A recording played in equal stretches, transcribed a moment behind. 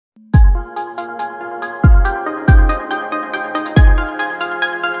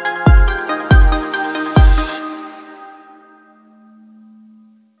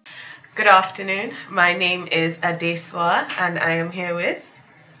Good afternoon. My name is Adeswa, and I am here with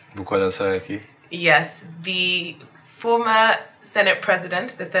Bukola Saraki. Yes, the former Senate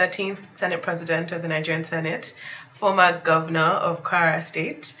President, the 13th Senate President of the Nigerian Senate, former Governor of Kwara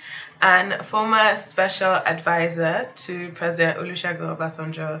State, and former Special Advisor to President Olusegun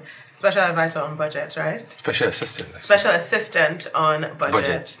Obasanjo, Special Advisor on Budget, right? Special Assistant. Special Assistant on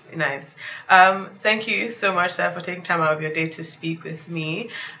Budget. Nice. Thank you so much, sir, for taking time out of your day to speak with me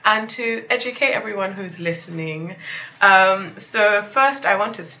and to educate everyone who's listening. So first, I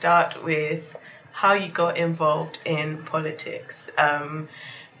want to start with how you got involved in politics.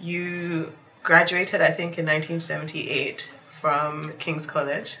 You graduated, I think, in 1978 from King's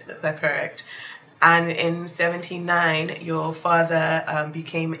College. Is that correct? And in 79, your father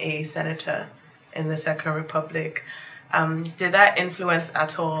became a senator in the Second Republic. Did that influence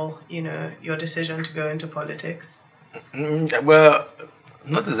at all, your decision to go into politics? Well,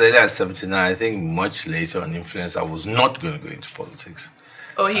 not as early as 79. I think much later on influence, I was not going to go into politics.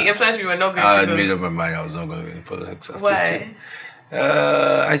 Oh, he influenced you were not going to go? I made up my mind I was not going to go into politics. Why?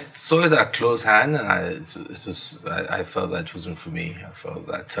 I saw it at close hand, and I felt that it wasn't for me. I felt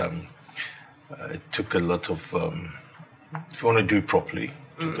that it took a lot of, if you want to do it properly,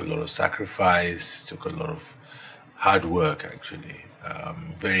 it took a lot of sacrifice, took a lot of hard work, actually.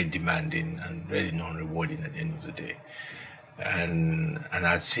 Very demanding and really non-rewarding at the end of the day. And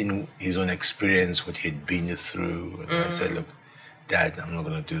I'd seen his own experience, what he'd been through, and I said, look, Dad, I'm not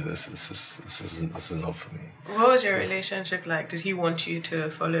going to do this. This is not for me. What was your relationship like? Did he want you to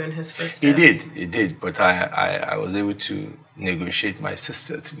follow in his footsteps? He did. But I was able to negotiate my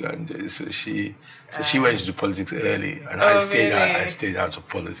sister to go and do it. So she went into politics early, and I stayed out of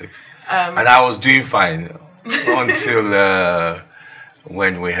politics. And I was doing fine until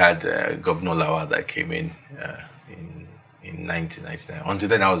when we had Governor Lawal that came in 1999. Until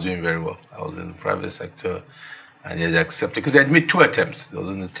then, I was doing very well. I was in the private sector. And they accepted, because they had made 2 attempts. There was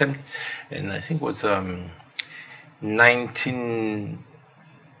an attempt, and I think it was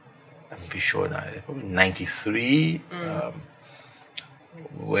 93,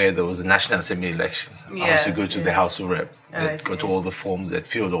 where there was a National Assembly election. I was to go to the House of Rep. They got all the forms, they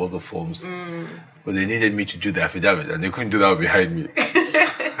filled all the forms. But they needed me to do the affidavit, and they couldn't do that behind me.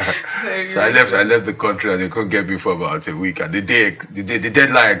 So I left the country, and they couldn't get me for about a week, and the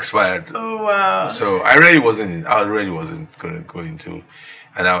deadline expired. Oh wow! So I really wasn't going to go into,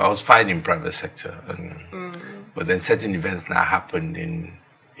 and I was fine in private sector, but then certain events now happened in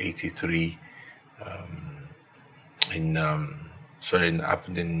 '83.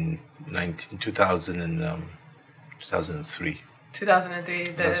 Happened in 2003. 2003,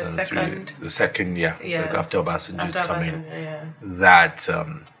 the second. The second, yeah. So after Obasanjo came in, that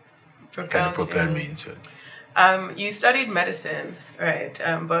kind of propelled me into it. You studied medicine, right?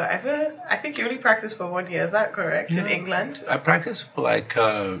 But I think you only practiced for 1 year. Is that correct? In England? I practiced for like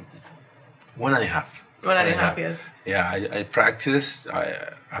 1.5. 1.5 years. Yeah, I practiced.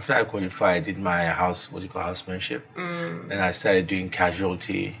 After I qualified, I did my housemanship. Then I started doing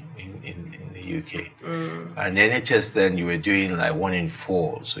casualty in the UK. And the NHS then, you were doing like 1 in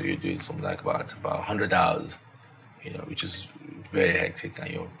 4. So you're doing something like about 100 hours, which is very hectic.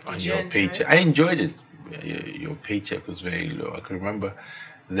 And your paycheck. I enjoyed it. Your paycheck was very low. I can remember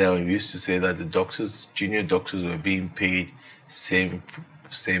then we used to say that the junior doctors were being paid same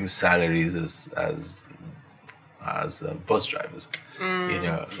salaries as bus drivers,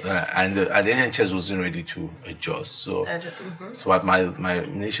 and the NHS wasn't ready to adjust. So my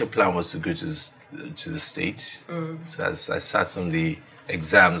initial plan was to go to the States. So I sat on the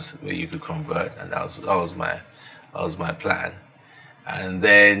exams where you could convert, and that was my plan. And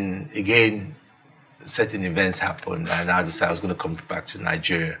then again, certain events happened, and I decided I was going to come back to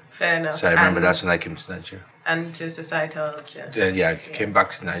Nigeria. Fair enough. So I remember that's when I came to Nigeria. And to societal. Then I came back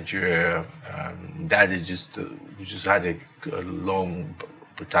to Nigeria. Dad had just had a long,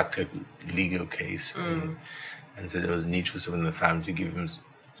 protracted legal case, and so there was need for someone in the family to give him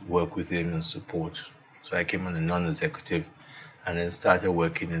work with him and support. So I came on a non-executive, and then started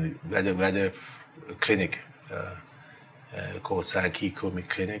working in. We had a clinic called Saraki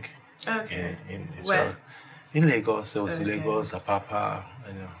Clinic. Okay. Where? In Lagos. There was Lagos, Apapa,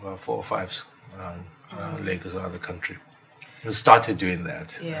 about 4 or 5 around Lagos, around the country. And started doing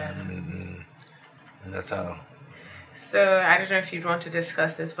that. Yeah. And that's how. So I don't know if you'd want to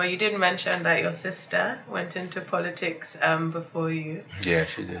discuss this, but you did mention that your sister went into politics before you. Yeah,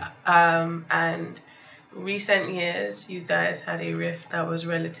 she did. And recent years, you guys had a rift that was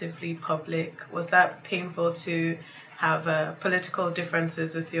relatively public. Was that painful to have political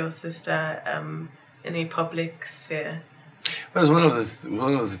differences with your sister in a public sphere? Well, it's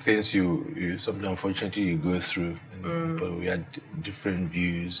one of the things you something unfortunately you go through. But we had different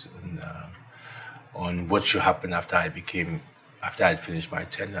views on what should happen after I finished my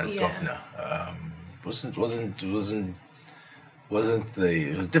tenure as governor. It was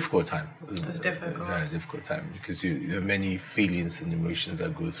a difficult time. It was difficult. Yeah, a difficult time because there are many feelings and emotions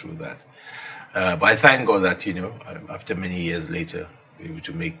that go through that. But I thank God that after many years later, we were able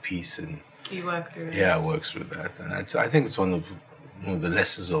to make peace and you work through it. Yeah, I work through that, and I think it's one of the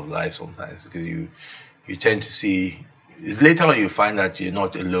lessons of life sometimes because you tend to see. It's later on you find that you're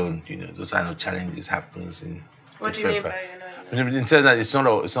not alone. Those kind of challenges happens in. What do you mean by you're not alone? In terms that it's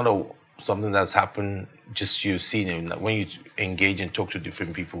not something that's happened just you've seen it. Like when you engage and talk to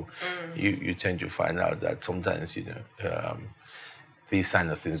different people, you tend to find out that sometimes these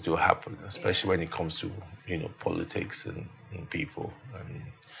kind of things do happen, especially when it comes to politics and people.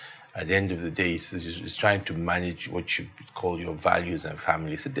 And at the end of the day, it's trying to manage what you call your values and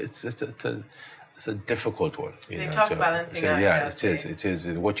family. It's a difficult one. They talk balancing out. Yeah, it is. It is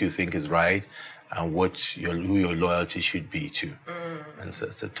what you think is right and who your loyalty should be to. And so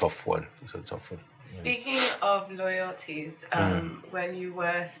it's a tough one. Speaking of loyalties, when you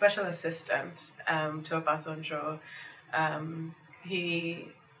were special assistant to Obasanjo,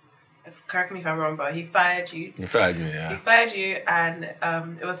 correct me if I'm wrong, but he fired you. He fired me, yeah. He fired you, and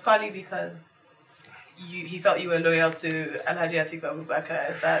it was partly because he felt you were loyal to Alhaji Atiku Abubakar.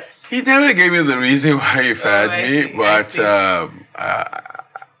 Is that? He never gave me the reason why he fired me, but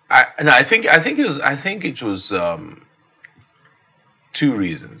I think it was two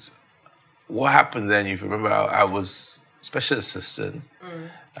reasons. What happened then? If you remember, I was special assistant.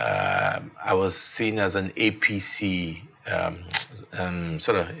 I was seen as an APC.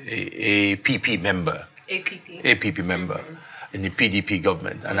 Sort of a PP member. APP member in the PDP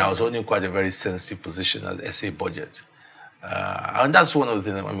government. And I was holding quite a very sensitive position as SA budget. And that's one of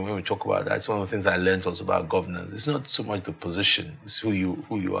the things, when we talk about that, it's one of the things I learned also about governance. It's not so much the position, it's who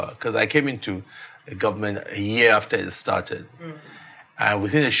you are. Because I came into the government a year after it started. And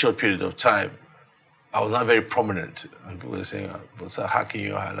within a short period of time, I was not very prominent. And people were saying, but sir, how can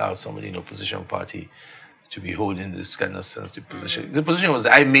you allow somebody in the opposition party to be holding this kind of sensitive position? The position was,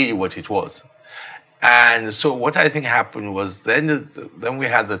 I made it what it was. And so what I think happened was then we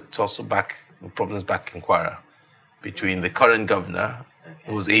had the problems back in Kwara between the current governor,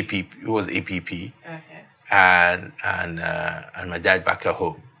 who was APP, and my dad back at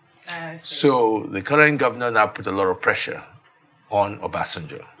home. So the current governor now put a lot of pressure on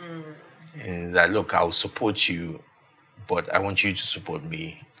Obasanjo. In that, look, I'll support you, but I want you to support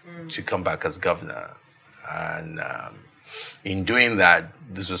me to come back as governor. And in doing that,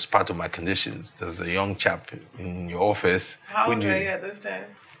 this was part of my conditions. There's a young chap in your office. How old were you at this time?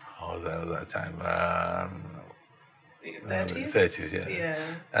 How old was that time? 30s? 30s, yeah.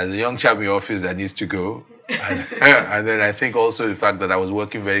 As a young chap in your office that needs to go. And then I think also the fact that I was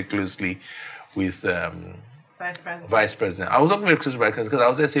working very closely with Vice President. I was working very closely with because I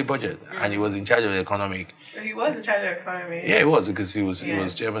was SA budget and he was in charge of the economic. He was in charge of the economy. Yeah, he was because he was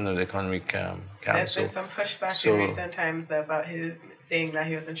chairman of the economic council. There's been some pushback in recent times about his saying that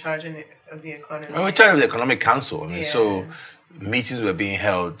he was in charge of the economy. Well, in charge of the economic council. So meetings were being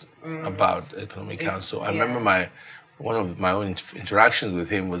held about the economic council. I remember one of my own interactions with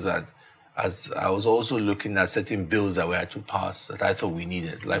him was that as I was also looking at certain bills that we had to pass that I thought we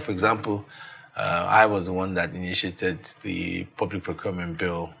needed. Like, for example, I was the one that initiated the public procurement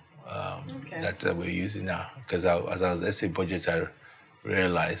bill that we're using now. Because as I was SA budget, I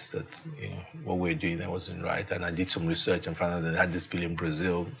realized that what we're doing there wasn't right. And I did some research and found out that I had this bill in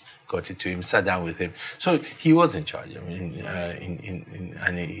Brazil, got it to him, sat down with him. So he was in charge.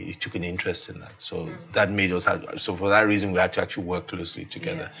 And he took an interest in that. So that made us so for that reason, we had to actually work closely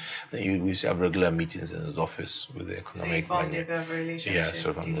together. We used to have regular meetings in his office with the economic. So you formed a bit of a relationship. Yeah,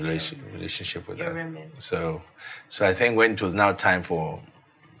 sort of a relationship with your that. remit. So I think when it was now time for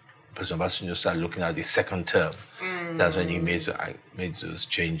President Obasanjo started looking at the second term, that's when he made those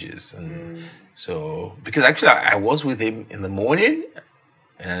changes. And so, because actually I was with him in the morning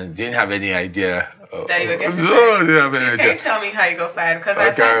and didn't have any idea. That you were getting fired. Didn't have any idea. Can you tell me how you got fired? Because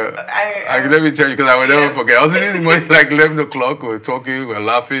let me tell you, because I will never forget. I was in the morning like 11 o'clock, we were talking, we were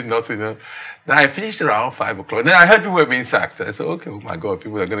laughing, nothing. Then I finished around 5 o'clock. Then I heard people were being sacked. I said, okay, oh my God,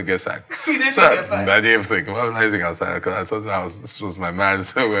 people are going to get sacked. You didn't get fired? I didn't think, well, I think I was fired because I thought this was my man.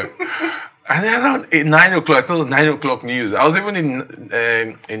 So, and then around 9 o'clock, I thought it was 9 o'clock news. I was even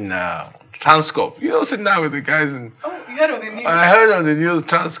in Transcorp. You know, sitting down with the guys and... Oh, you heard of the news? I heard on the news,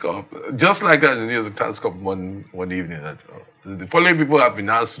 Transcorp. Just like that, the news of Transcorp one evening. That, the following people have been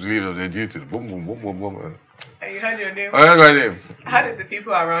asked to leave of their duties. Boom, boom, boom, boom, boom. And you heard your name? I heard my name. How did the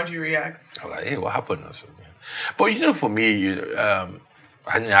people around you react? I was like, hey, what happened? I said, yeah. But you know, for me, I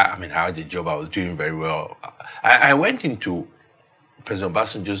had a job. I was doing very well. I went into President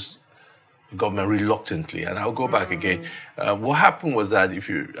Obasanjo's government reluctantly, and I'll go back again. What happened was that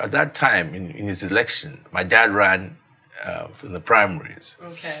at that time in his election, my dad ran for the primaries.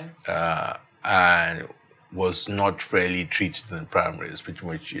 Okay. And was not fairly treated in the primaries, pretty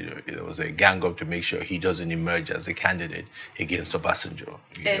much, there was a gang up to make sure he doesn't emerge as a candidate against Obasanjo.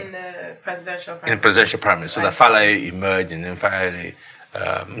 In the presidential primaries? In the presidential primaries. So that Falaye emerged, and then finally,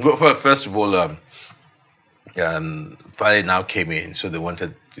 first of all, Falaye now came in, so they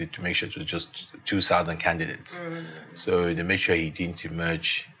wanted to make sure it was just 2 Southern candidates. So they made sure he didn't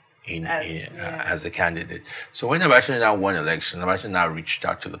emerge as a candidate. So when Obasanjo now won election, Obasanjo now reached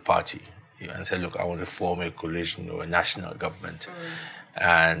out to the party and said, look, I want to form a coalition or a national government.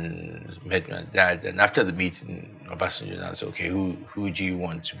 And met my dad. And after the meeting, Obasanjo now said, okay, who do you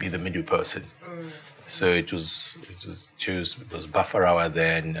want to be the middle person? So it was Bafarawa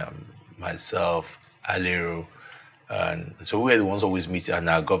then, myself, Aliru, and so we were the ones always meeting, and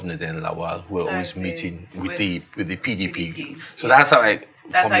our governor then, Lawal, who were always meeting with the PDP. So that's how I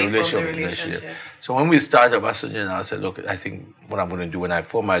formed the relationship. So when we started Obasanjo, I said, look, I think what I'm going to do when I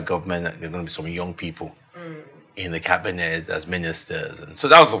form my government, there are going to be some young people in the cabinet as ministers, and so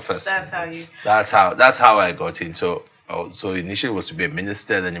that was the first. That's how I got in. So initially it was to be a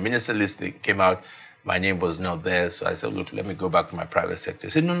minister. Then the minister list came out. My name was not there, so I said, look, let me go back to my private sector.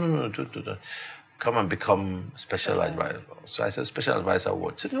 He said, no, don't. Come and become special advisor. So I said, special advisor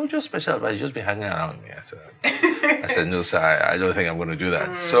what? He said, no, just special advisor. Just be hanging around me. I said, no, sir, I don't think I'm going to do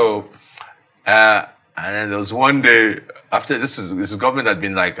that. So, and then there was one day, after this government had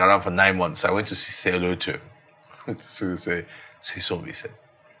been like around for 9 months, I went to say hello to him. So he saw me, he said,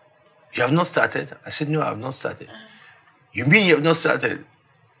 you have not started? I said, no, I have not started. You mean you have not started?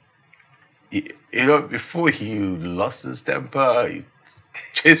 Before he lost his temper, he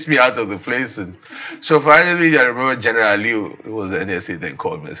chased me out of the place. And so finally, I remember General Liu, who was the NSA, then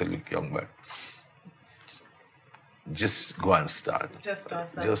called me and said, look, young man, just go and start. Just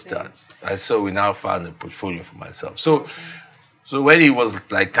start. So we now found a portfolio for myself. So when it was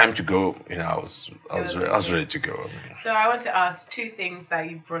like time to go, I was ready to go. So I want to ask 2 things that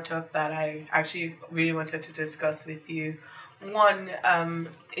you've brought up that I actually really wanted to discuss with you. One,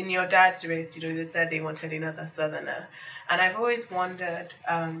 in your dad's race, they said they wanted another Southerner. And I've always wondered,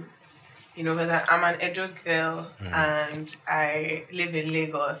 because I'm an Edo girl and I live in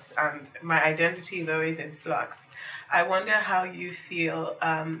Lagos and my identity is always in flux. I wonder how you feel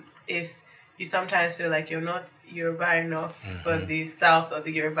if you sometimes feel like you're not Yoruba enough for the South or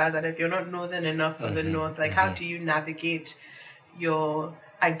the Yorubas, and if you're not Northern enough for the North, like how do you navigate your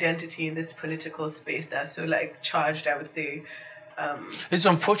identity in this political space that's so charged, I would say? It's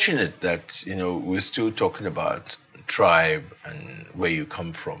unfortunate that, we're still talking about tribe and where you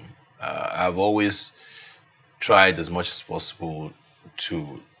come from. I've always tried as much as possible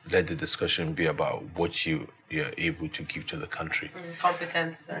to let the discussion be about what you're able to give to the country.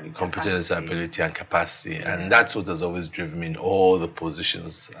 Competence, ability, and capacity. Yeah. And that's what has always driven me in all the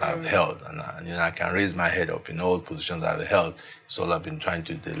positions I've held. And I can raise my head up in all the positions I've held. It's all I've been trying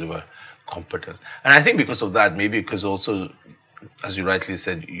to deliver competence. And I think because of that, maybe because also, as you rightly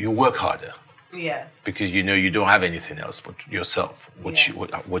said, you work harder. Yes. Because you don't have anything else but yourself.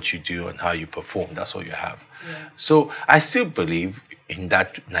 What you do and how you perform, that's all you have. Yes. So I still believe in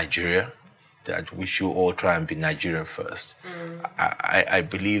that Nigeria, that we should all try and be Nigeria first. I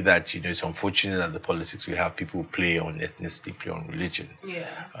believe that it's unfortunate that the politics we have, people play on ethnicity, play on religion. Yeah.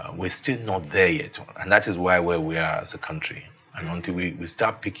 We're still not there yet, and that is where we are as a country. And until we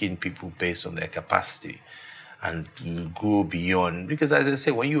start picking people based on their capacity and go beyond, because as I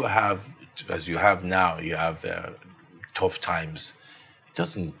say, when you have, as you have now, you have tough times, it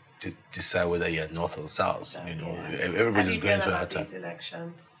doesn't decide whether you're North or South. Everybody's going through a hard time. These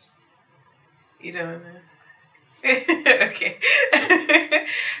elections? You don't know. Okay.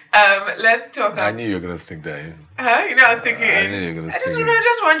 Let's talk. I knew you were going to stick that in. Huh? I'll stick it in. I knew you were going to stick it in.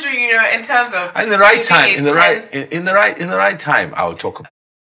 Just wondering, in terms of in the right time, in the right time, I'll talk about.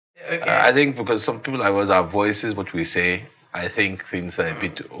 Okay. I think because some people like us, our voices, what we say, I think things are a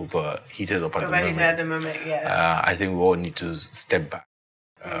bit overheated up at the moment. Overheated at the moment, yes. I think we all need to step back.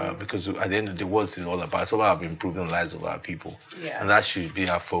 Because at the end of the day, what it's all about, it's all about improving the lives of our people. Yeah. And that should be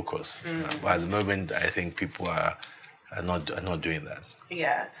our focus. But at the moment, I think people are not doing that.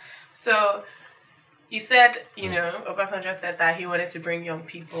 Yeah. So you said, Obasanjo said that he wanted to bring young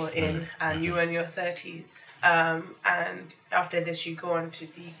people in, and you were in your 30s. And after this, you go on to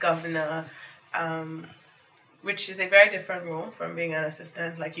be governor, which is a very different role from being an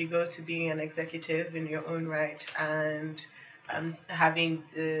assistant. Like, you go to being an executive in your own right, and having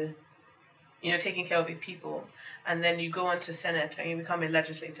the, taking care of your people. And then you go on to Senate and you become a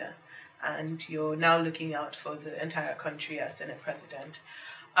legislator. And you're now looking out for the entire country as Senate president.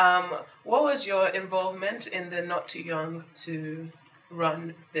 What was your involvement in the Not Too Young to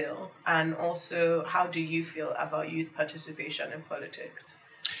Run bill? And also, how do you feel about youth participation in politics?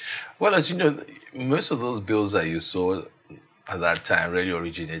 Well, as you know, most of those bills that you saw at that time really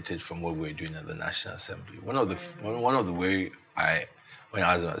originated from what we were doing at the National Assembly. One of the way when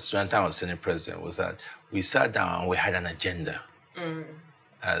I was a student, I was Senate president, was that we sat down and we had an agenda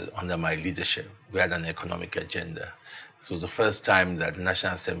under my leadership. We had an economic agenda. This was the first time that the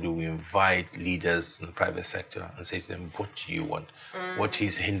National Assembly will invite leaders in the private sector and say to them, what do you want? What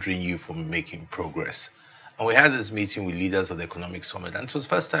is hindering you from making progress? And we had this meeting with leaders of the Economic Summit, and it was the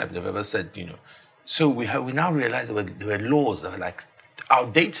first time they've ever said, so we now realize that there were laws that were like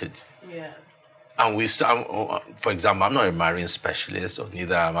outdated. Yeah. And we start, for example, I'm not a marine specialist, or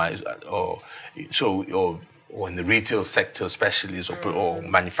neither am I, or in the retail sector specialist or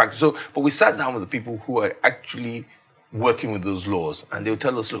manufacturer. So, but we sat down with the people who are actually working with those laws, and they'll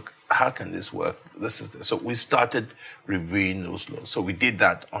tell us, look, how can this work? So we started reviewing those laws. So we did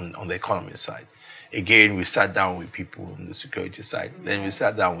that on the economy side. Again, we sat down with people on the security side. Then we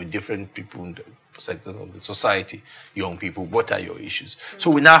sat down with different people in the sectors of the society, young people. What are your issues? So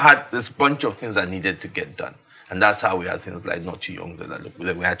we now had this bunch of things that needed to get done. And that's how we had things like Not Too Young,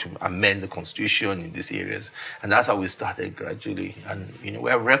 that we had to amend the constitution in these areas. And that's how we started gradually. And, we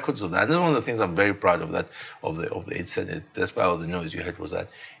have records of that. And that's one of the things I'm very proud of, that of the 8th Senate, despite all the noise you heard, was that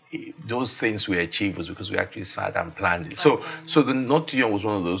those things we achieved was because we actually sat and planned it. So the Not Too Young was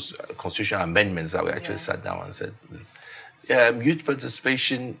one of those constitutional amendments that we actually sat down and said this. Youth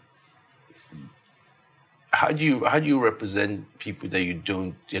participation, how do you represent people that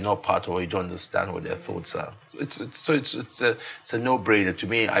you're not part of, or you don't understand what their thoughts are? It's a no-brainer. To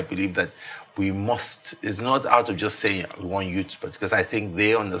me, I believe that we must, it's not out of just saying we want youth, but because I think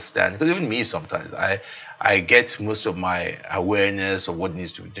they understand, because even me sometimes, I get most of my awareness of what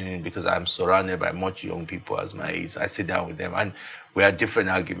needs to be done because I'm surrounded by much young people as my age. I sit down with them and we have different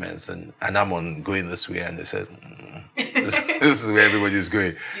arguments, and I'm going this way, and they said, this is where everybody's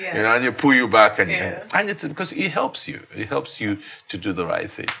going. Yeah. And they pull you back, and it's because it helps you. It helps you to do the right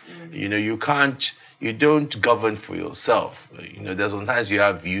thing. You don't govern for yourself. There's sometimes you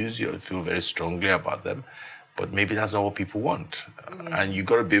have views, you feel very strongly about them, but maybe that's not what people want. And you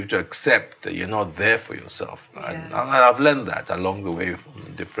got to be able to accept that you're not there for yourself. And I've learned that along the way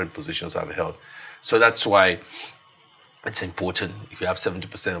from different positions I've held. So that's why it's important. If you have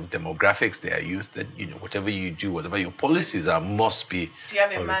 70% of demographics, they are youth, then, whatever you do, whatever your policies are, must be. Do you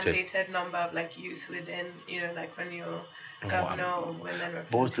have a mandated number of youth within, like when you're governor or women representation?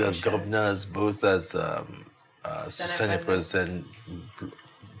 Both as governors, both as Senate President,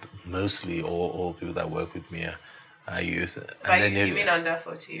 mostly all people that work with me are youth. But you mean under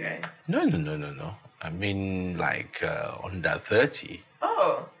 40, right? No. I mean under 30.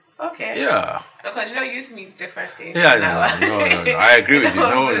 Oh. Okay. Yeah. Because youth means different things. Yeah, no. I agree with you.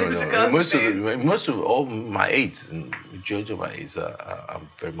 No. Most of all my aides, and majority of my aides are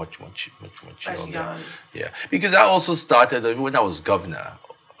very much younger. Yeah, because I also started when I was governor.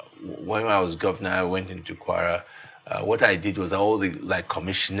 When I was governor, I went into Kwara. What I did was all the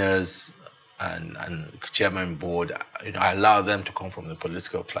commissioners and chairman board, I allowed them to come from the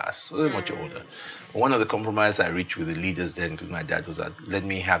political class, so they're much older. One of the compromises I reached with the leaders then, including my dad, was that let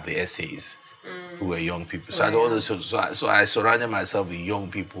me have the essays who were young people. So so I surrounded myself with young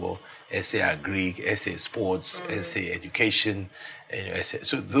people, essay agri, essay sports, essay education,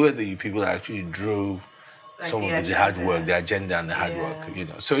 so those are the people that actually drove some of the hard work, the agenda and the hard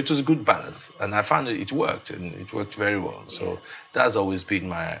work, So it was a good balance, and I found it worked, and it worked very well. So that's always been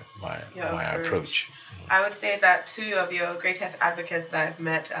my approach. I would say that two of your greatest advocates that I've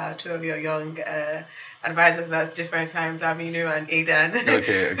met are two of your young advisors at different times, Aminu and Aidan,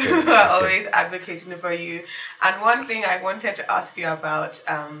 who are always advocating for you. And one thing I wanted to ask you about,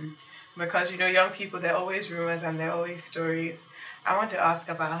 because young people, there are always rumors and there are always stories. I want to ask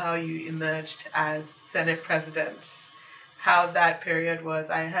about how you emerged as Senate President, how that period was.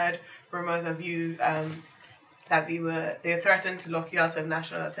 I heard rumors of you that they threatened to lock you out of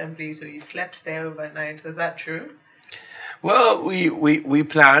National Assembly, so you slept there overnight. Was that true? Well, we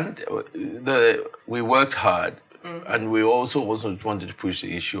planned. We worked hard and we also wanted to push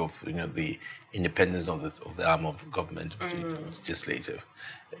the issue of the independence of the arm of government, legislative.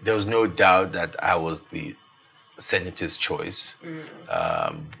 There was no doubt that I was the senator's choice,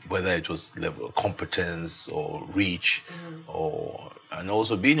 whether it was level of competence or reach, and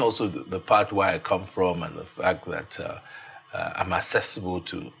also being the part where I come from, and the fact that I'm accessible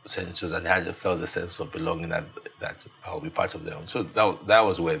to senators, and I felt a sense of belonging that I'll be part of them. So that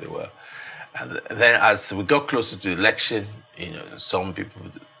was where they were. And then as we got closer to the election, some people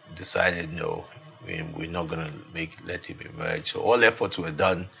decided, no, we're not going to let him emerge. So all efforts were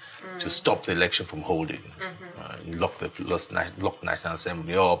done to stop the election from holding, lock National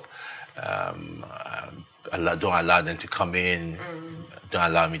Assembly up, don't allow them to come in, don't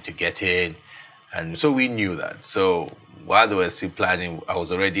allow me to get in. And so we knew that. So while they were still planning, I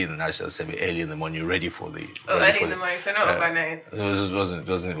was already in the National Assembly early in the morning, ready for the... early in the morning, so not overnight. No, it wasn't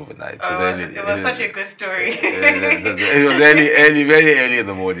overnight. It was such a good story. It was very early in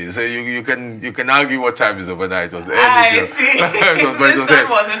the morning. So you can argue what time is overnight. It was early. I see. The sun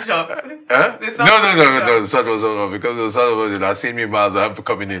wasn't up. Huh? No. The sun was over because the sun was. I seen me miles. I have to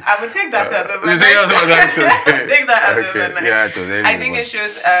come in. I would take that as overnight. You take that as overnight? Take that as overnight. Yeah, it was early. I think it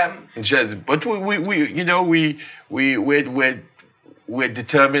shows. But we're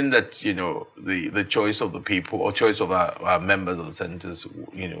determined that the choice of the people or choice of our members of the senators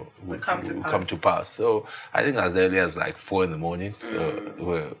will come to pass. So I think as early as like 4 a.m.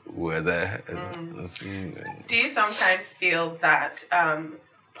 So we're there. Do you sometimes feel that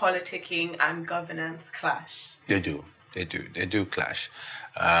politicking and governance clash? They do clash.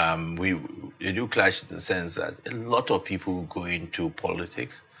 They do clash in the sense that a lot of people who go into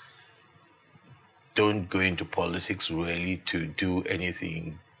politics don't go into politics really to do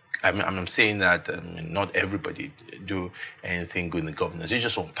anything. I'm saying that not everybody do anything good in the governance. They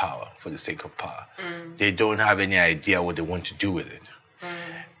just want power for the sake of power. They don't have any idea what they want to do with it.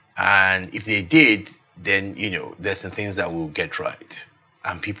 And if they did, then, there's some things that will get right.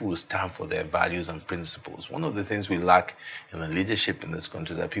 And people will stand for their values and principles. One of the things we lack in the leadership in this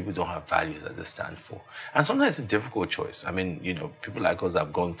country is that people don't have values that they stand for. And sometimes it's a difficult choice. I mean, people like us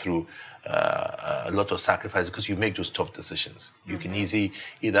have gone through a lot of sacrifice because you make those tough decisions. You can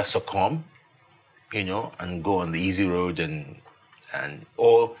either succumb, and go on the easy road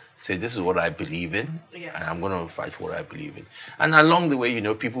or say, this is what I believe in, and I'm going to fight for what I believe in. And along the way,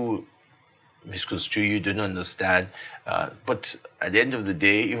 people misconstrue you, don't understand. But at the end of the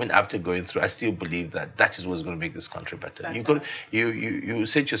day, even after going through, I still believe that is what's going to make this country better. You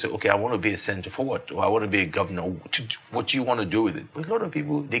say to yourself, okay, I want to be a senator for what? Or I want to be a governor. What do you want to do with it? But a lot of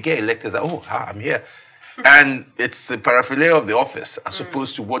people, they get elected, I'm here. And it's a paraphernalia of the office as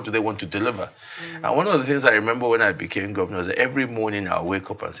opposed to what do they want to deliver. And one of the things I remember when I became governor is that every morning I'll wake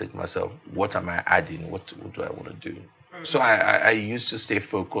up and say to myself, what am I adding? What do I want to do? So I used to stay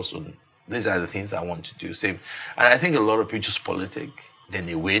focused on these are the things I want to do. Same. And I think a lot of people just politic, then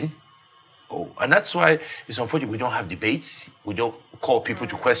they win. And that's why it's unfortunate we don't have debates. We don't call people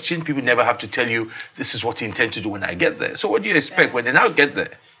to question. People never have to tell you, this is what you intend to do when I get there. So what do you expect when they now get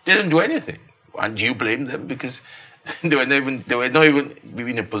there? They don't do anything. And do you blame them? Because they were not even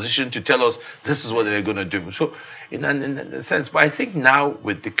in a position to tell us this is what they're going to do. So in a sense, but I think now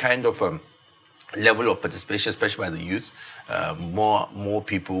with the kind of level of participation, especially by the youth, more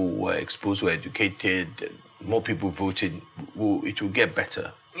people were exposed, were educated, more people voted, it will get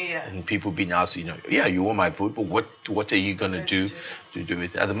better. Yeah. And people being asked, you want my vote, but what are you going to do to do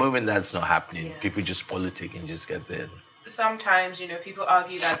it? At the moment, that's not happening. Yeah. People just politic and just get there. Sometimes, people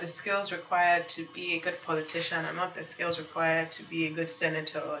argue that the skills required to be a good politician are not the skills required to be a good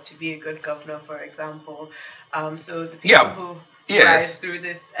senator or to be a good governor, for example. So the people who rise through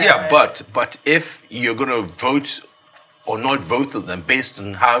this... but if you're going to vote or not vote them based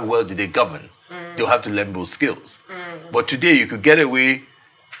on how well did they govern, they'll have to learn those skills. But today you could get away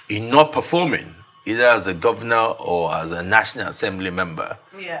in not performing, either as a governor or as a National Assembly member.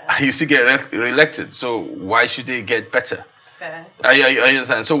 Yeah. And you still get re-elected. So why should they get better? Fair. I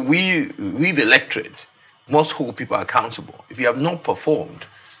understand. So we the electorate must hold people accountable. If you have not performed,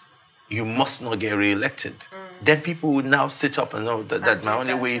 you must not get re-elected. Then people will now sit up and know that my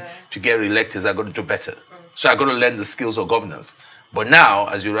only way to get re-elected is I got to do better. So I got to learn the skills of governance. But now,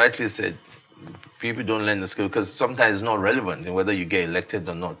 as you rightly said, people don't learn the skills because sometimes it's not relevant in whether you get elected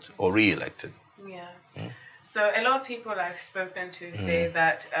or not, or re-elected. Yeah. So a lot of people I've spoken to say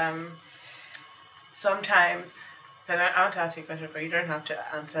that sometimes, I want to ask you a question, but you don't have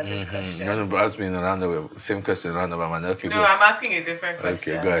to answer this question. No, ask me in a roundabout. Same question roundabout. Okay, no, I'm asking you a different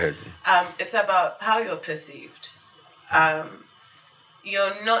question. Okay, go ahead. It's about how you're perceived.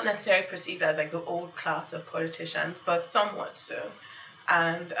 you're not necessarily perceived as like the old class of politicians, but somewhat so.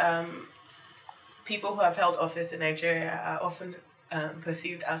 And people who have held office in Nigeria are often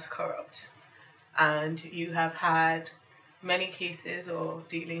perceived as corrupt. And you have had many cases or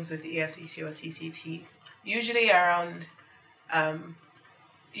dealings with the EFCC or CCT, usually around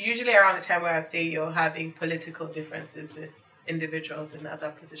the time where I'd say you're having political differences with individuals in other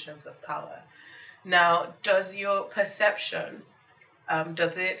positions of power. Now, does your perception,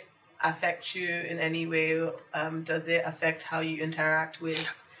 does it affect you in any way? Does it affect how you interact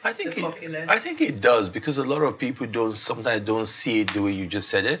with the populace? I think it does, because a lot of people sometimes don't see it the way you just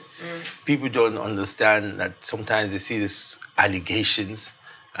said it. People don't understand that sometimes they see these allegations,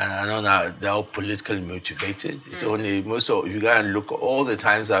 and I know now they're all politically motivated. It's only if you go and look all the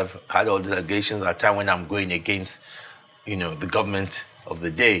times I've had all these allegations at a time when I'm going against, the government of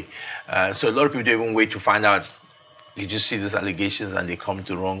the day. So a lot of people don't even wait to find out. They just see these allegations and they come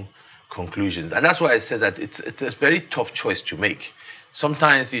to wrong conclusions. And that's why I said that it's a very tough choice to make.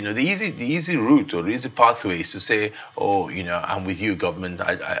 Sometimes, the easy route or the easy pathway is to say, I'm with you, government.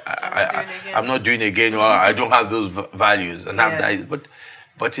 I'm not doing it again, or I don't have those values, and have that.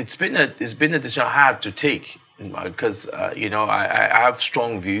 But it's been a decision I had to take, because I have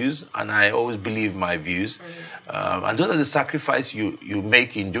strong views and I always believe my views, and those are the sacrifice you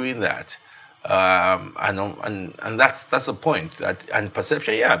make in doing that. And that's the point. And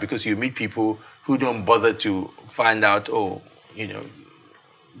perception, because you meet people who don't bother to find out,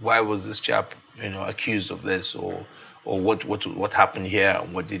 why was this chap, accused of this, or what happened here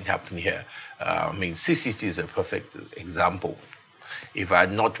and what didn't happen here. CCT is a perfect example. If I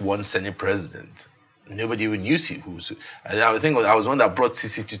had not won Senate president, nobody even knew who's. I think I was one that brought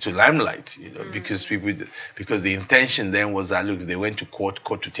CCT to limelight, because the intention then was that, look, if they went to court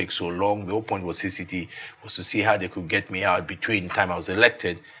to take so long. The whole point was CCT was to see how they could get me out between the time I was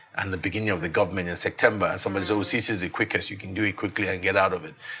elected and the beginning of the government in September. And somebody said, CCT is the quickest. You can do it quickly and get out of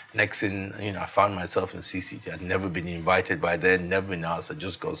it. Next thing, I found myself in CCT. I'd never been invited by then, never been asked. I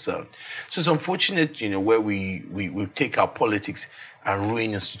just got served. So it's unfortunate, where we take our politics and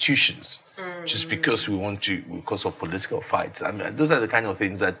ruin institutions just because because of political fights. Those are the kind of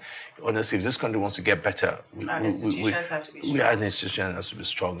things that, honestly, if this country wants to get better, institutions have to be stronger. An institution has to be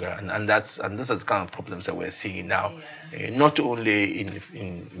stronger, and those are the kind of problems that we're seeing now. Not only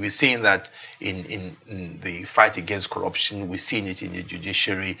we're seeing that in the fight against corruption, we're seeing it in the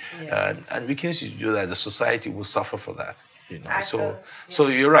judiciary, and we can see that the society will suffer for that. So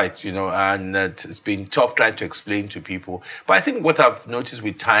you're right, and it's been tough trying to explain to people. But I think what I've noticed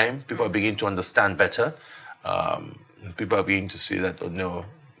with time, people are beginning to understand better. People are beginning to see that,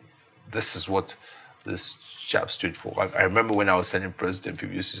 this is what this chap stood for. I remember when I was Senate president,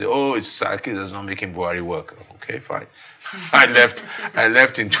 people used to say, it's Saraki that's not making Buhari work. Okay, fine. I left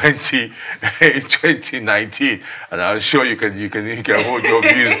in 2019, and I'm sure you can hold your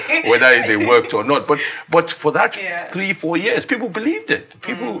views whether they worked or not. But for that 3-4 years, people believed it.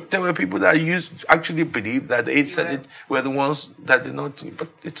 There were people that actually believed that the 8th Senate were the ones that did not. But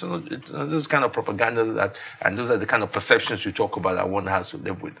it's those kind of propaganda and those are the kind of perceptions you talk about that one has to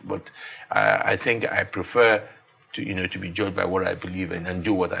live with. But I think I prefer to be judged by what I believe in and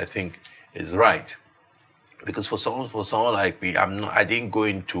do what I think is right. Because for someone like me, I didn't go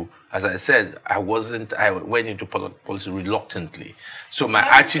into, as I said, I went into politics reluctantly. So my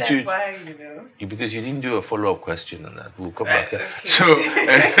attitude. Why, Because you didn't do a follow-up question on that. We'll come back. Okay.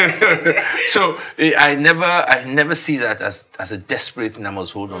 So I never see that as a desperate thing I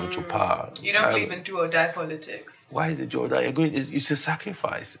must hold on to power. You don't believe in do or die politics. Why is it do or die? It's a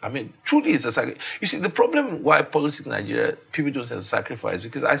sacrifice. Truly it's a sacrifice. You see, the problem why politics in Nigeria, people don't say it's a sacrifice,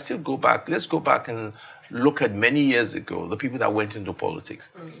 because I still go back. Let's go back and look at many years ago, the people that went into politics,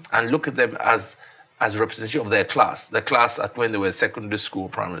 and look at them as representation of their class. The class at when they were secondary school,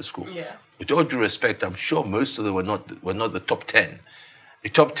 primary school. Yes. With all due respect, I'm sure most of them were not the top 10. The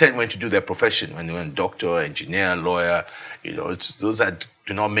top 10 went to do their profession when they were doctor, engineer, lawyer. It's those that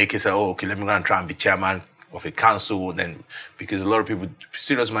do not make it say, okay, let me go and try and be chairman of a council. Then, because a lot of people,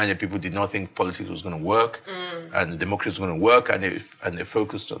 serious-minded people, did not think politics was going to work and democracy was going to work, and they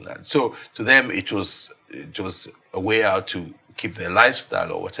focused on that. So to them, it was a way out to keep their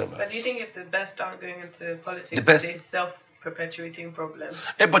lifestyle or whatever. But do you think if the best aren't going into politics, it's a self-perpetuating problem?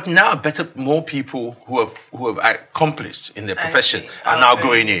 Yeah, but now more people who have accomplished in their profession are now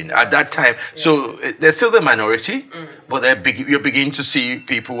going in. At that time, so they're still the minority, but you're beginning to see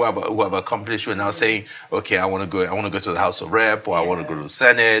people who have accomplished who are now saying, okay, I want to go to the House of Rep, or I want to go to the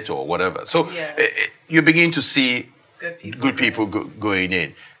Senate, or whatever. So you're beginning to see good people going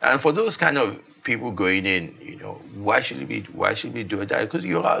in. And for those kind of people going in, why should we do that? Because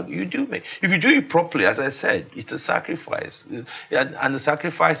you do make, if you do it properly, as I said, it's a sacrifice, and the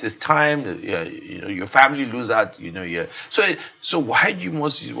sacrifice is time. Your family lose out. So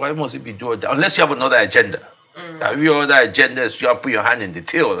why must it be do or die? Unless you have another agenda. If your other agenda is you put your hand in the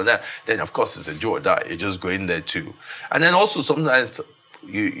till, and then of course it's a do or die. You just go in there too, and then also sometimes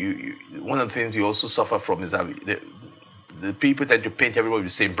you one of the things you also suffer from is that the people tend to paint everybody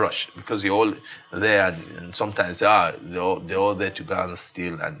with the same brush because you're all there, and sometimes they're all there to go and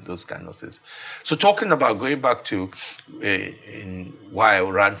steal and those kind of things. So talking about going back to why I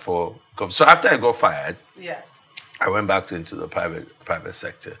ran for government. So after I got fired, yes, I went back into the private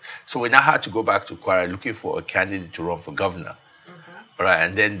sector. So we now had to go back to Kwara looking for a candidate to run for governor, right?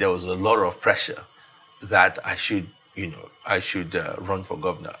 And then there was a lot of pressure that I should run for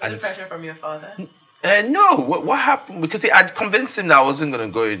governor. Any pressure from your father? No, what happened? Because I'd convinced him that I wasn't going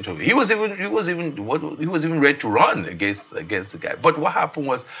to go into it. He was even ready to run against the guy. But what happened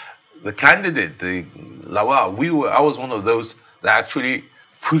was the candidate, the Lawal, I was one of those that actually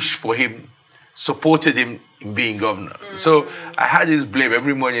pushed for him, supported him in being governor. So I had this blame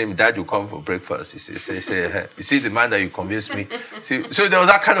every morning. Dad would come for breakfast. He say, you see the man that you convinced me. So there was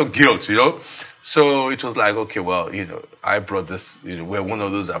that kind of guilt, So it was like, okay, well, I brought this, we're one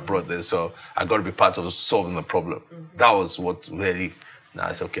of those that brought this, so I got to be part of solving the problem. That was what really, now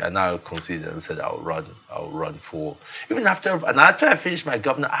I said, okay, I now considered and said I'll run for, even after I finished my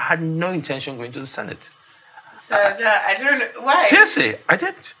governor, I had no intention of going to the Senate. So I don't know, why? Seriously, I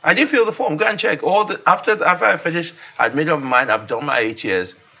didn't fill the form, go and check. After I finished, I'd made up my mind, I've done my 8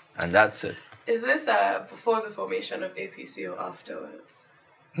 years, and that's it. Is this before the formation of APC or afterwards?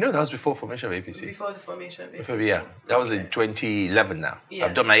 No, that was before formation of APC. Before the formation of APC. Yeah, that was in 2011 now. Yes.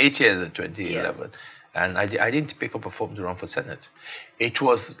 I've done my 8 years in 2011. Yes. And I didn't pick up a form to run for Senate. It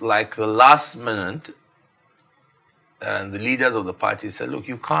was like the last minute, and the leaders of the party said, look,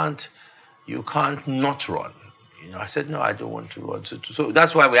 you can't not run. I said, no, I don't want to run. So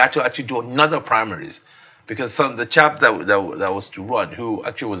that's why we had to actually do another primaries. Because the chap that was to run, who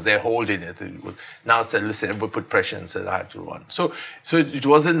actually was there holding it, now said, listen, everybody put pressure and said I had to run. So it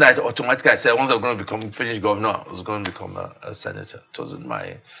wasn't that automatically I said once I'm going to become finished governor, I was going to become a senator. It wasn't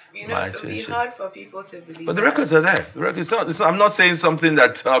my my it would be hard for people to believe. But the records are there. The records I'm not saying something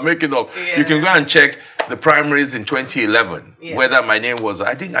that I'm making up. Yeah. You can go and check the primaries in 2011, whether my name was.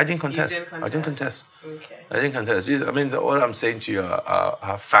 I didn't contest. I didn't contest. Okay. I didn't contest. I mean, all I'm saying to you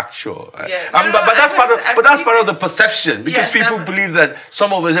are factual. Yeah. But that's part of the perception, because people believe that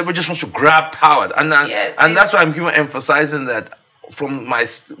some of us ever just wants to grab power, and that's why I'm emphasizing that. From my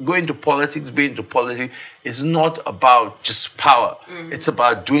going to politics, being to politics, is not about just power. It's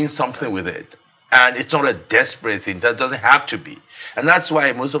about doing something with it. And it's not a desperate thing. That doesn't have to be. And that's why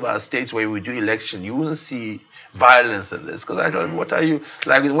most of our states, where we do election, you wouldn't see violence in this. Because I don't, what are you,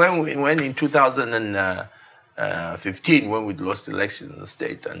 like when in 2015, when we lost the election in the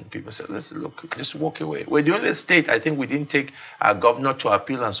state, and people said, listen, look, just walk away. We're the only state, I think, we didn't take our governor to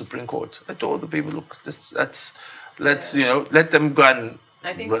appeal on Supreme Court. I told the people, look, let them go and.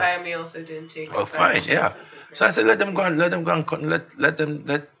 I think Miami also didn't take. Oh, fine, yeah. So I said, let them go and let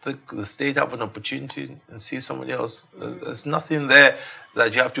the state have an opportunity and see somebody else. There's nothing there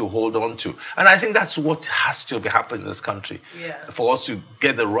that you have to hold on to, and I think that's what has to be happening in this country. Yeah. For us to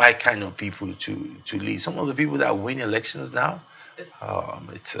get the right kind of people to lead. Some of the people that win elections now,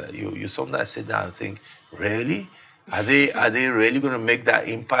 you sometimes sit down and think, really. Are they really going to make that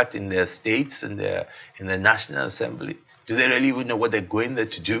impact in their states and in their National Assembly? Do they really even know what they're going there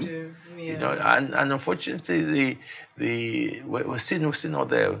to do? Yeah. And unfortunately, we're still not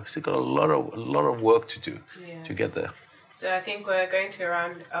there. We've still got a lot of work to do to get there. So I think we're going to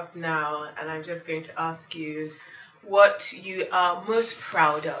round up now, and I'm just going to ask you what you are most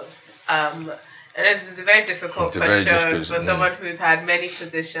proud of. And this is a very difficult question for someone who's had many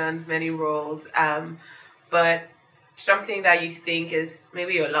positions, many roles, but something that you think is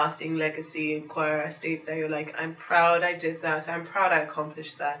maybe your lasting legacy in Kwara State, that you're like, I'm proud I did that, I'm proud I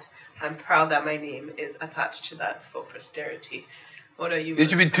accomplished that, I'm proud that my name is attached to that for posterity. What are you? It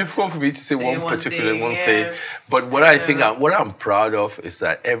would be difficult for me to say one particular thing, but what I think, what I'm proud of is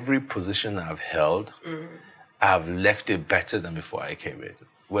that every position I've held, I've left it better than before I came in.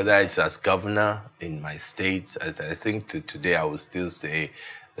 Whether it's as governor in my state, I think today I would still say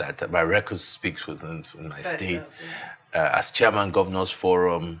that my record speaks within my state. As chairman, Governors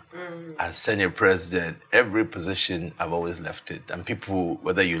Forum, as Senate President, every position I've always left it. And people,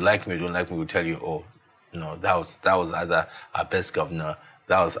 whether you like me or don't like me, will tell you, oh, no, that was either our best governor,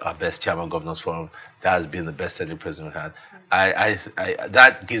 that was our best chairman, Governors Forum, that has been the best Senate President we had.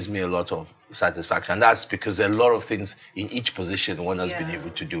 that gives me a lot of satisfaction. And that's because there are a lot of things in each position one has been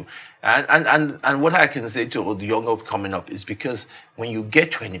able to do. And what I can say to the younger coming up is because when you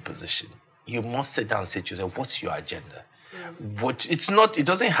get to any position, you must sit down and say to yourself, what's your agenda? But it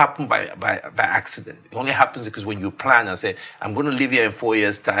doesn't happen by accident. It only happens because when you plan and say, I'm going to live here in 4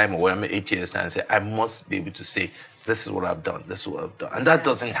 years' time or I'm 8 years' time, and say, I must be able to say, this is what I've done, this is what I've done. And that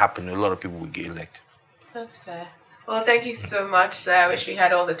doesn't happen. A lot of people will get elected. That's fair. Well, thank you so much, sir. I wish we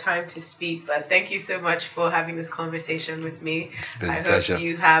had all the time to speak, but thank you so much for having this conversation with me. It's been a pleasure. hope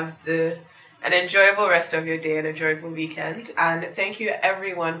you have an enjoyable rest of your day, an enjoyable weekend. And thank you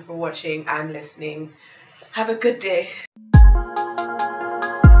everyone for watching and listening. Have a good day.